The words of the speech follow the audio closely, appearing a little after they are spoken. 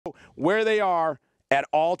where they are at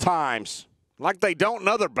all times. Like they don't in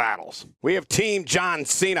other battles. We have Team John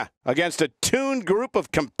Cena against a tuned group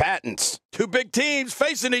of combatants. Two big teams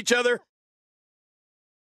facing each other.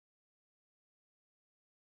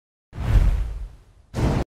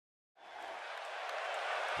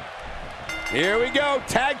 Here we go,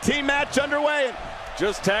 tag team match underway.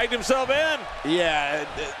 Just tagged himself in. Yeah,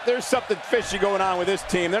 there's something fishy going on with this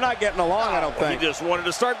team. They're not getting along, I don't think. He just wanted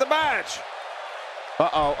to start the match.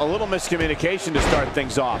 Uh-oh, a little miscommunication to start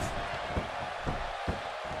things off.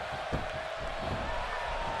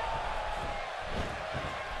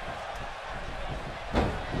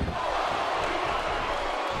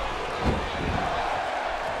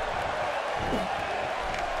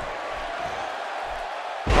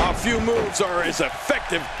 Few moves are as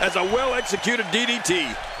effective as a well-executed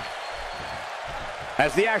DDT.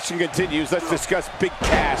 As the action continues, let's discuss Big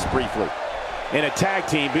Cass briefly. In a tag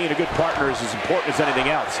team, being a good partner is as important as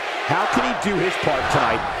anything else. How can he do his part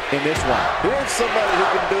tonight in this one? Here's somebody who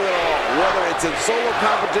can do it all, whether it's in solo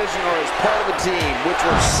competition or as part of a team, which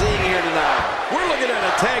we're seeing here tonight. We're looking at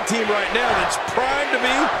a tag team right now that's primed to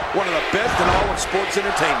be one of the best in all of sports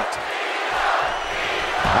entertainment.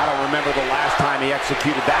 I don't remember the last time he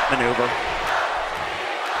executed that maneuver.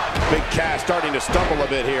 Big Cass starting to stumble a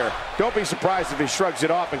bit here. Don't be surprised if he shrugs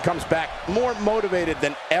it off and comes back more motivated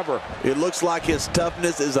than ever. It looks like his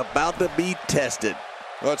toughness is about to be tested.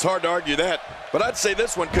 Well, it's hard to argue that, but I'd say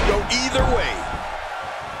this one could go either way.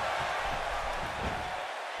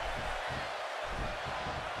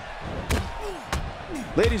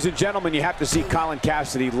 Ladies and gentlemen, you have to see Colin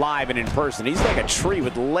Cassidy live and in person. He's like a tree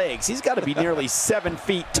with legs. He's got to be nearly 7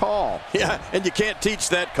 feet tall. Yeah, and you can't teach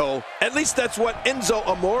that, Cole. At least that's what Enzo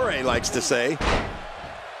Amore likes to say.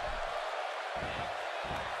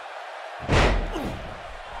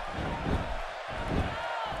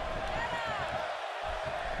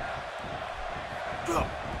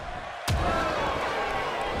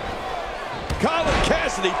 Colin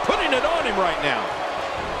Cassidy putting it on him right now.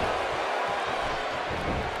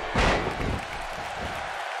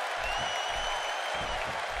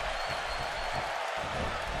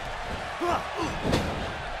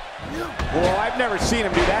 Well, I've never seen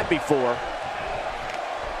him do that before.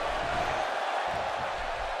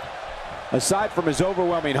 Aside from his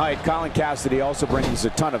overwhelming height, Colin Cassidy also brings a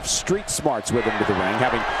ton of street smarts with him to the ring,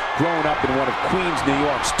 having grown up in one of Queens, New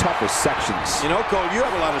York's toughest sections. You know, Cole, you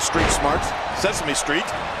have a lot of street smarts. Sesame Street.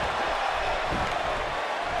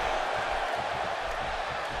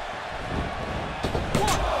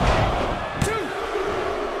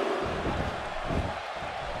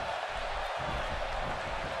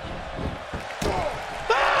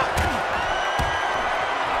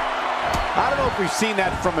 I don't know if we've seen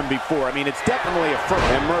that from him before. I mean, it's definitely a front,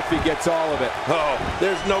 and Murphy gets all of it. Oh,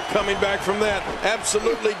 there's no coming back from that.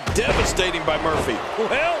 Absolutely devastating by Murphy.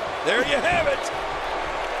 Well, there you have it.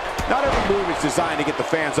 Not every move is designed to get the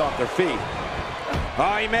fans off their feet.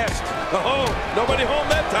 Oh, he missed. Oh, nobody home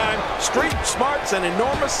that time. Street smarts and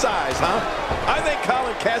enormous size, huh? I think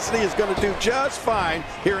Colin Cassidy is going to do just fine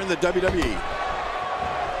here in the WWE.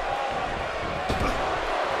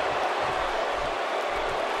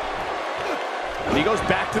 And he goes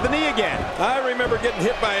back to the knee again. I remember getting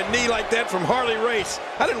hit by a knee like that from Harley Race.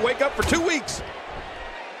 I didn't wake up for 2 weeks.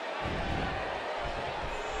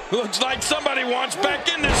 Looks like somebody wants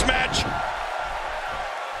back in this match.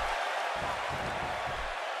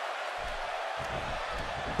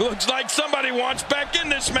 Looks like somebody wants back in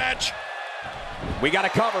this match. We got a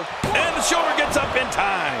cover. And the shoulder gets up in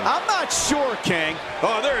time. I'm not sure, King.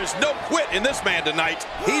 Oh, there is no quit in this man tonight.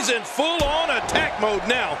 He's in full-on attack mode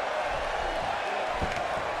now.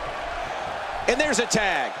 And there's a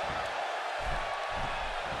tag.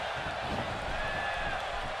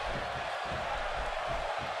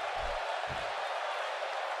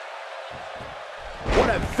 What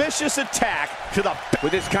a vicious attack to the...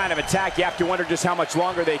 With this kind of attack, you have to wonder just how much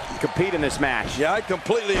longer they can compete in this match. Yeah, I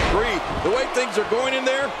completely agree. The way things are going in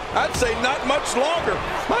there, I'd say not much longer.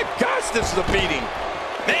 My gosh, this is a beating.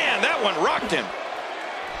 Man, that one rocked him.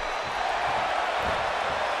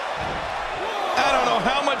 I don't know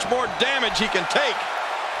how much more damage he can take.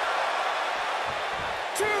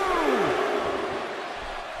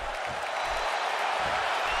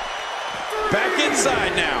 Back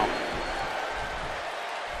inside now.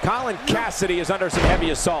 Colin Cassidy is under some heavy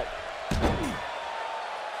assault.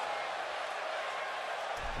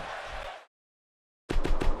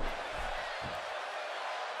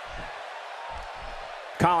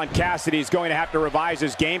 Colin Cassidy is going to have to revise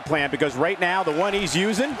his game plan because right now the one he's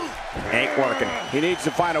using ain't working. He needs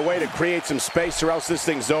to find a way to create some space or else this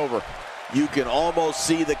thing's over. You can almost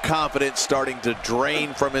see the confidence starting to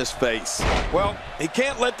drain from his face. Well, he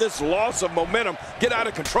can't let this loss of momentum get out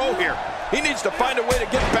of control here. He needs to find a way to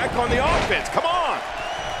get back on the offense. Come on.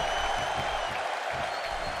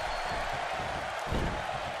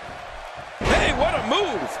 Hey, what a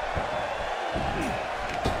move.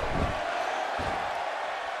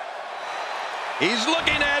 He's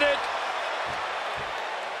looking at it.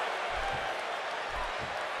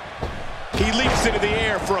 He leaps into the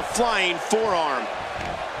air for a flying forearm.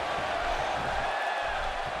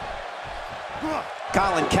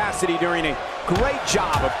 Colin Cassidy doing a great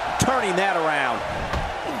job of turning that around.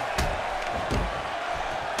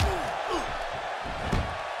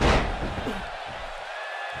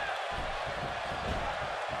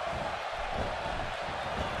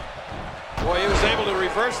 Boy, he was able to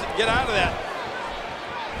reverse it and get out of that.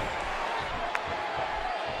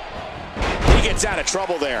 He gets out of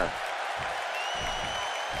trouble there.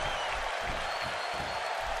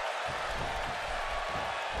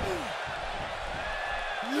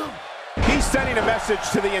 He's sending a message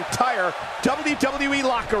to the entire WWE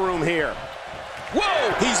locker room here.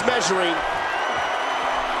 Whoa! He's measuring.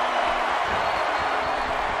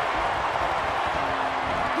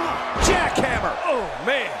 Jackhammer! Oh,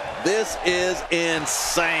 man. This is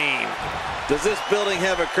insane. Does this building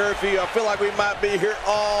have a curfew? I feel like we might be here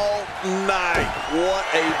all night. What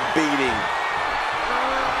a beating.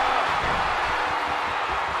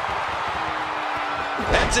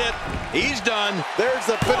 That's it. He's done. There's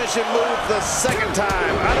the finishing move the second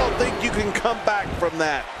time. I don't think you can come back from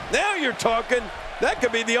that. Now you're talking. That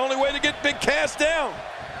could be the only way to get Big Cass down.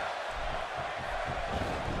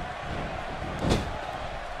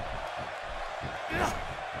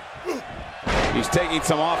 He's taking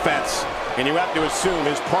some offense, and you have to assume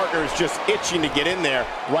his partner is just itching to get in there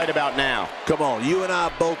right about now. Come on, you and I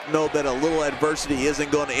both know that a little adversity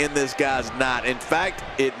isn't going to end this guy's night. In fact,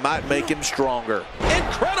 it might make him stronger.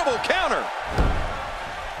 Incredible counter.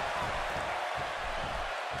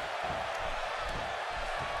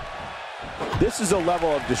 This is a level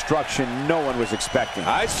of destruction no one was expecting.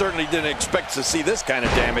 I certainly didn't expect to see this kind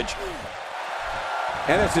of damage.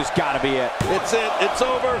 And this has got to be it. It's it. It's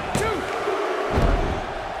over.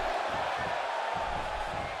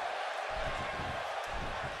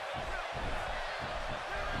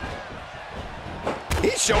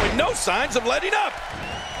 He's showing no signs of letting up.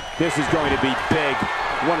 This is going to be big,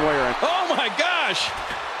 one way or another. Oh, my gosh.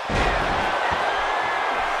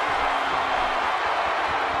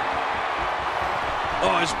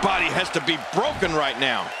 Oh, his body has to be broken right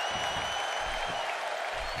now.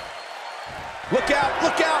 Look out,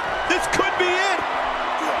 look out. This could be it.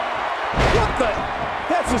 What the?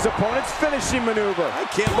 That's his opponent's finishing maneuver. I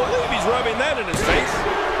can't believe he's rubbing that in his face.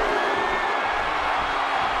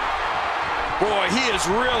 Boy, he is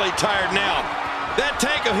really tired now. That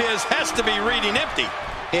tank of his has to be reading empty.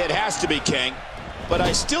 It has to be, King. But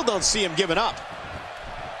I still don't see him giving up.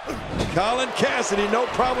 Colin Cassidy, no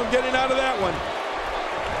problem getting out of that one.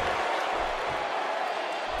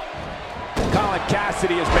 Colin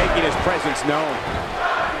Cassidy is making his presence known.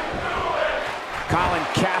 Colin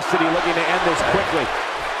Cassidy looking to end this quickly.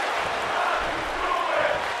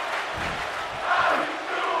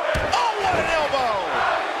 Oh, what an elbow!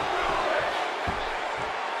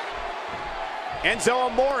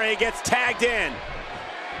 Enzo Amore gets tagged in.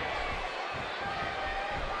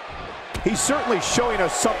 He's certainly showing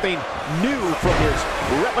us something new from his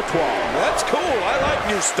repertoire. That's cool. I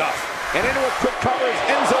like new stuff. And into a quick cover is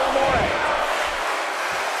Enzo Amore.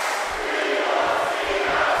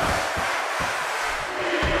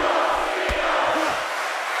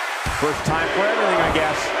 First time for everything, I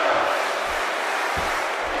guess.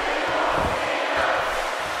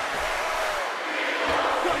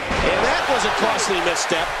 And that was a costly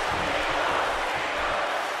misstep.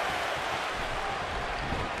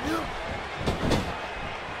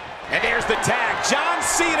 And there's the tag. John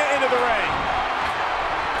Cena into the ring.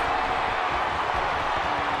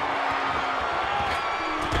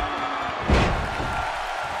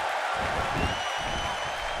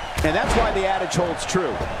 And that's why the adage holds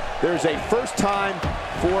true. There's a first time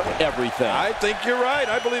for everything. I think you're right.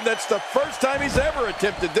 I believe that's the first time he's ever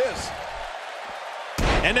attempted this.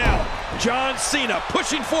 And now, John Cena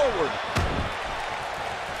pushing forward.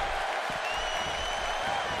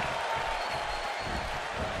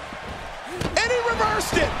 And he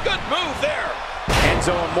reversed it. Good move there.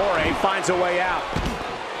 Enzo Amore finds a way out.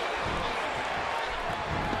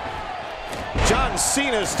 John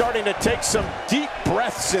Cena is starting to take some deep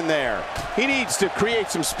breaths in there. He needs to create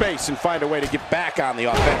some space and find a way to get back on the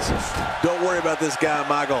offensive. Don't worry about this guy,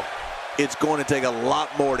 Michael. it's going to take a lot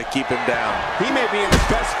more to keep him down. He may be in the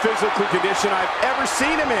best physical condition I've ever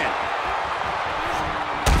seen him in.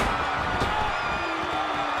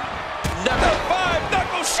 Number 5,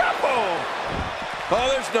 knuckle shuffle. Oh,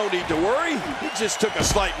 there's no need to worry. He just took a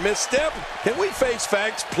slight misstep. Can we face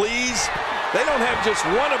facts, please? They don't have just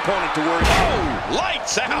one opponent to worry about. Oh,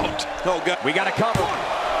 lights out. Oh, God. We got to cover. 1,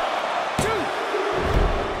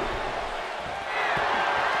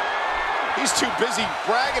 2. He's too busy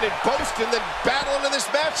bragging and boasting than battling in this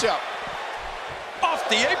matchup. Off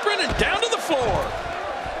the apron and down to the floor.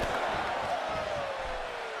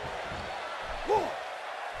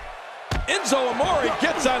 Enzo Amore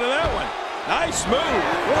gets out of that one. Nice move.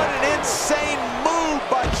 What an insane move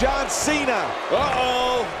by John Cena.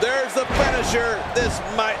 Uh-oh, there's the finisher. This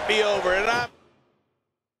might be over, and I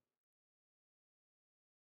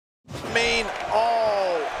mean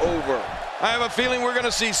all over. I have a feeling we're going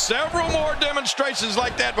to see several more demonstrations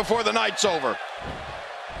like that before the night's over.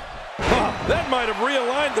 That might have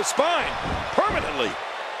realigned the spine permanently.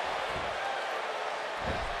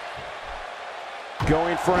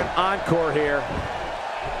 Going for an encore here.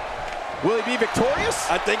 Will he be victorious?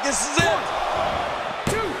 I think this is it.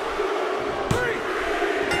 1, 2,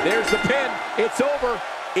 3. There's the pin. It's over.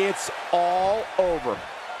 It's all over.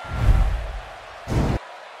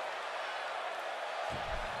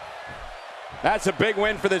 That's a big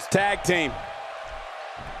win for this tag team.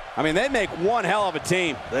 I mean, they make one hell of a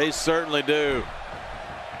team. They certainly do.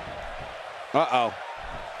 Uh-oh.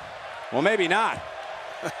 Well, maybe not.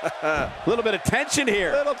 A little bit of tension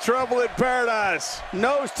here. Little trouble in paradise.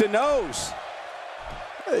 Nose to nose.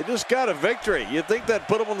 They just got a victory. You'd think that'd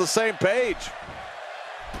put them on the same page.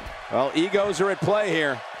 Well, egos are at play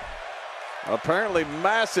here. Apparently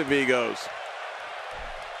massive egos.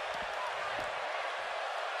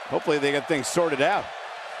 Hopefully they get things sorted out.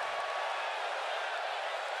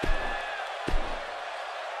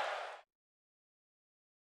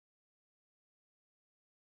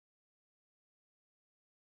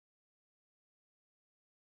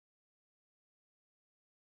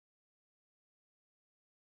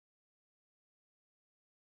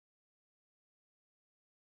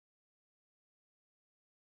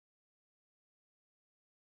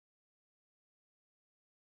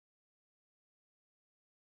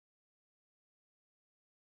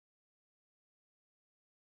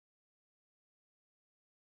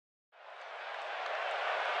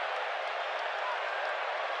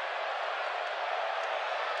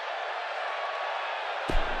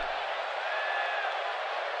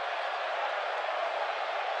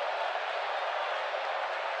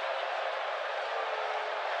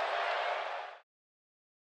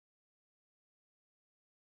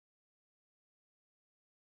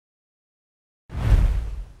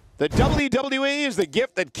 The WWE is the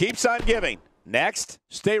gift that keeps on giving. Next,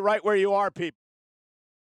 stay right where you are, people.